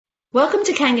Welcome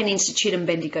to Kangan Institute and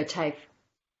Bendigo TAFE.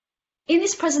 In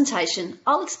this presentation,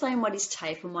 I'll explain what is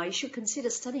TAFE and why you should consider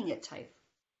studying at TAFE.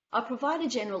 I'll provide a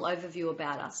general overview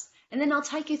about us, and then I'll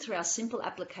take you through our simple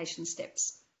application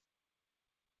steps.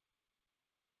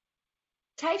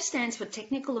 TAFE stands for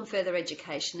Technical and Further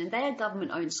Education, and they are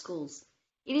government-owned schools.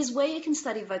 It is where you can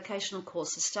study vocational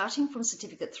courses starting from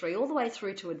Certificate 3 all the way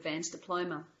through to Advanced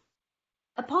Diploma.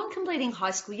 Upon completing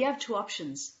high school, you have two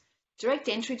options: direct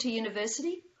entry to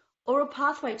university or a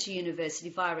pathway to university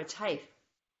via a TAFE.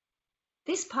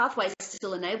 This pathway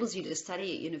still enables you to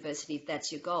study at university if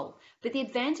that's your goal, but the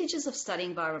advantages of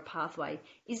studying via a pathway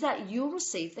is that you'll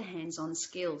receive the hands-on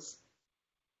skills.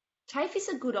 TAFE is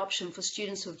a good option for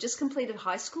students who have just completed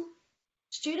high school,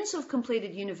 students who have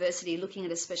completed university looking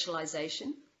at a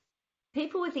specialisation,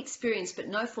 people with experience but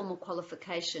no formal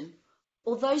qualification,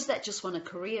 or those that just want a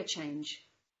career change.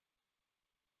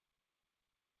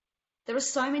 There are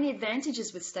so many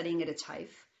advantages with studying at a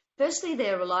TAFE. Firstly, they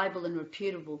are reliable and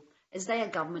reputable, as they are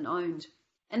government-owned,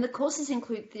 and the courses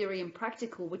include theory and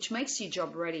practical, which makes you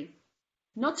job-ready.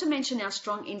 Not to mention our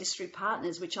strong industry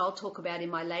partners, which I'll talk about in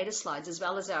my later slides, as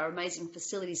well as our amazing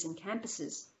facilities and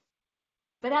campuses.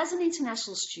 But as an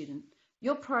international student,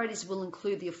 your priorities will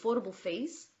include the affordable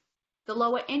fees, the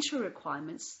lower entry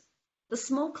requirements, the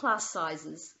small class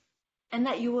sizes, and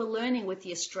that you are learning with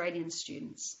the Australian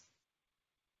students.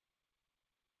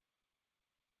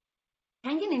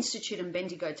 Kangan Institute and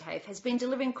Bendigo TAFE has been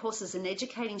delivering courses and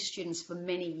educating students for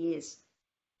many years.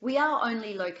 We are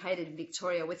only located in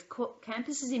Victoria with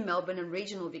campuses in Melbourne and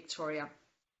regional Victoria.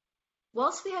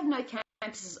 Whilst we have no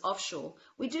campuses offshore,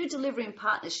 we do deliver in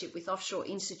partnership with offshore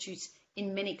institutes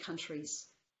in many countries.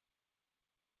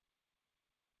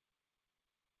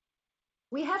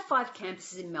 We have 5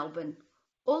 campuses in Melbourne.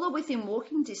 All are within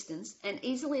walking distance and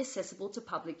easily accessible to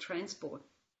public transport.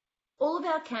 All of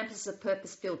our campuses are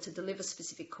purpose-built to deliver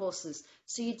specific courses,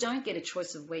 so you don't get a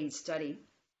choice of where you study.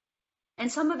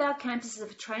 And some of our campuses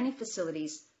have training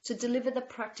facilities to deliver the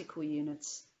practical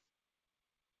units.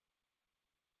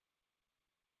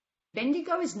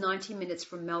 Bendigo is 90 minutes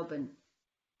from Melbourne.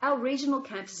 Our regional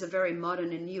campuses are very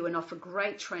modern and new and offer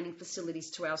great training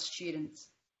facilities to our students.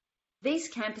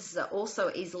 These campuses are also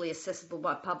easily accessible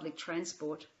by public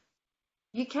transport.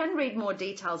 You can read more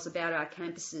details about our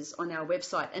campuses on our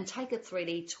website and take a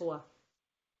 3D tour.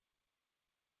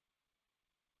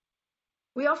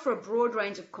 We offer a broad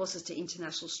range of courses to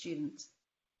international students.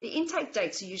 The intake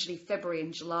dates are usually February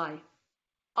and July.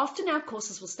 Often our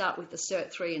courses will start with the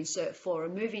Cert 3 and Cert 4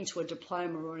 and move into a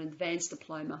diploma or an advanced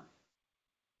diploma.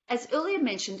 As earlier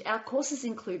mentioned, our courses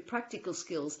include practical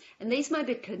skills, and these may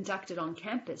be conducted on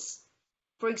campus.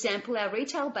 For example, our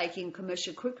retail baking and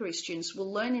commercial cookery students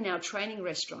will learn in our training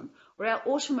restaurant, or our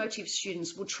automotive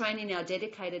students will train in our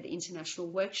dedicated international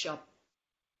workshop.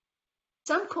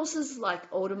 Some courses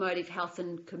like automotive health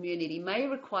and community may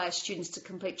require students to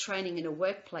complete training in a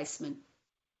work placement.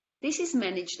 This is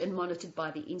managed and monitored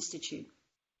by the Institute.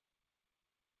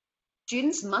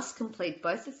 Students must complete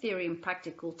both the theory and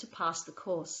practical to pass the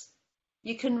course.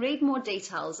 You can read more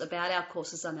details about our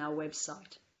courses on our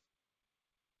website.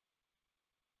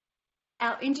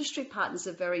 Our industry partners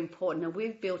are very important, and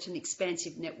we've built an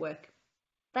expansive network.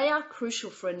 They are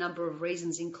crucial for a number of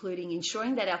reasons, including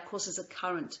ensuring that our courses are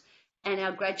current and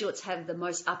our graduates have the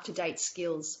most up-to-date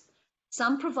skills.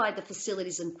 Some provide the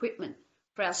facilities and equipment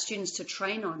for our students to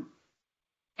train on,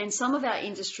 and some of our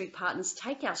industry partners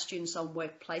take our students on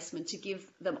work placement to give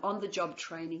them on-the-job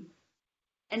training,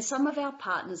 and some of our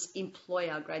partners employ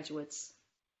our graduates.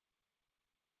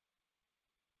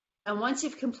 And once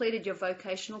you've completed your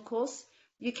vocational course,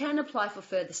 you can apply for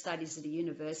further studies at a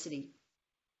university.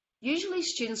 Usually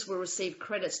students will receive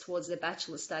credits towards their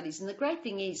bachelor studies, and the great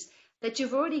thing is that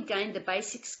you've already gained the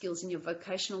basic skills in your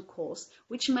vocational course,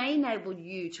 which may enable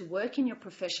you to work in your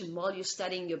profession while you're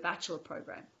studying your bachelor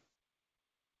program.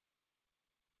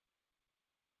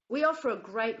 We offer a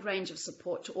great range of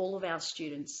support to all of our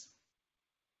students.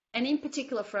 And in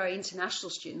particular for our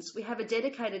international students, we have a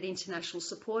dedicated international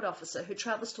support officer who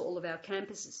travels to all of our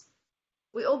campuses.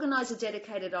 We organise a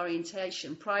dedicated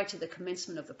orientation prior to the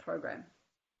commencement of the program.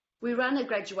 We run a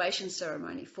graduation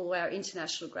ceremony for our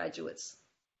international graduates.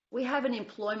 We have an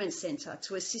employment centre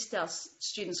to assist our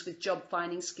students with job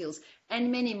finding skills, and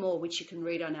many more which you can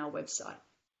read on our website.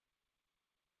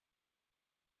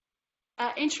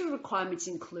 Our entry requirements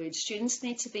include students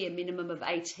need to be a minimum of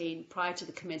 18 prior to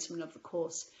the commencement of the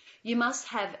course. You must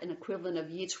have an equivalent of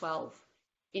Year 12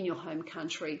 in your home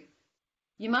country.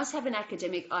 You must have an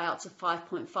academic IELTS of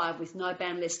 5.5 with no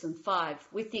band less than 5,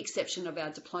 with the exception of our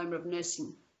Diploma of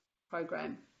Nursing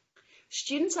program.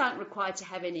 Students aren't required to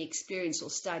have any experience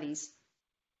or studies.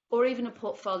 or even a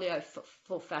portfolio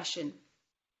for fashion.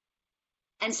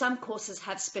 And some courses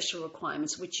have special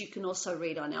requirements, which you can also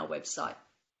read on our website.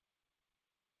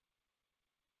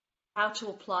 How to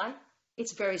apply?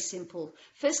 It's very simple.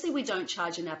 Firstly, we don't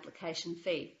charge an application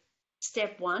fee.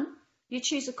 Step 1, you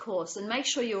choose a course and make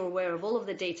sure you're aware of all of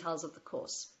the details of the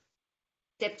course.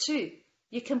 Step 2,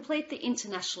 you complete the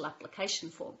international application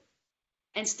form.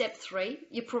 And step 3,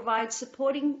 you provide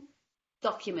supporting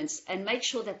documents and make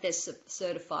sure that they're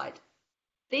certified.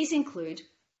 These include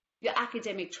your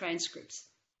academic transcripts,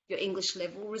 your English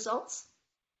level results,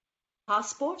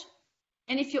 passport,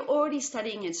 and if you're already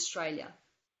studying in Australia,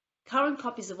 current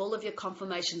copies of all of your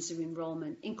confirmations of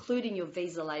enrolment, including your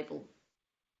visa label.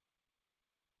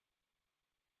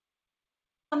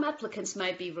 Some applicants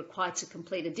may be required to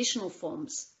complete additional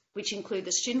forms, which include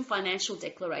the Student Financial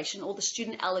Declaration or the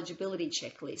Student Eligibility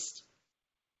Checklist.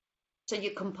 So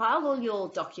you compile all your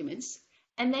documents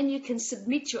and then you can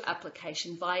submit your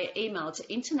application via email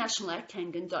to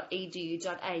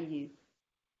international@kangan.edu.au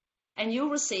and you'll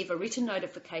receive a written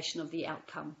notification of the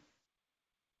outcome.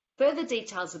 Further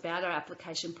details about our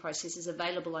application process is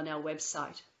available on our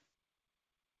website.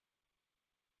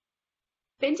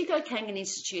 Bendigo Kangan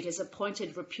Institute has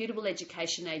appointed reputable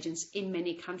education agents in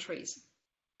many countries,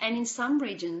 and in some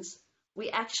regions, we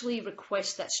actually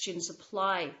request that students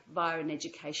apply via an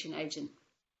education agent.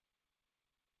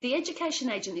 The education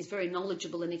agent is very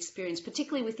knowledgeable and experienced,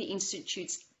 particularly with the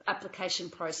Institute's application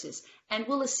process, and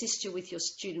will assist you with your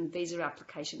student visa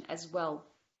application as well.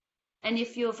 And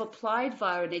if you have applied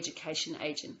via an education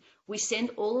agent, we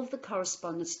send all of the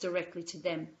correspondence directly to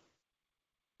them.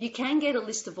 You can get a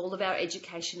list of all of our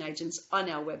education agents on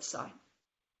our website.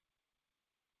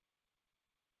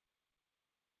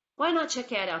 Why not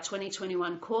check out our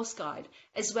 2021 course guide,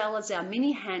 as well as our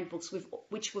mini handbooks,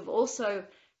 which we've also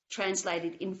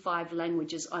translated in 5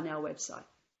 languages on our website.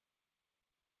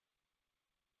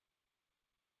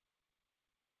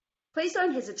 Please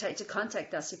don't hesitate to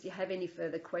contact us if you have any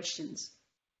further questions.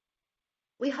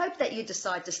 We hope that you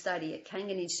decide to study at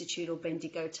Kangan Institute or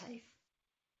Bendigo TAFE.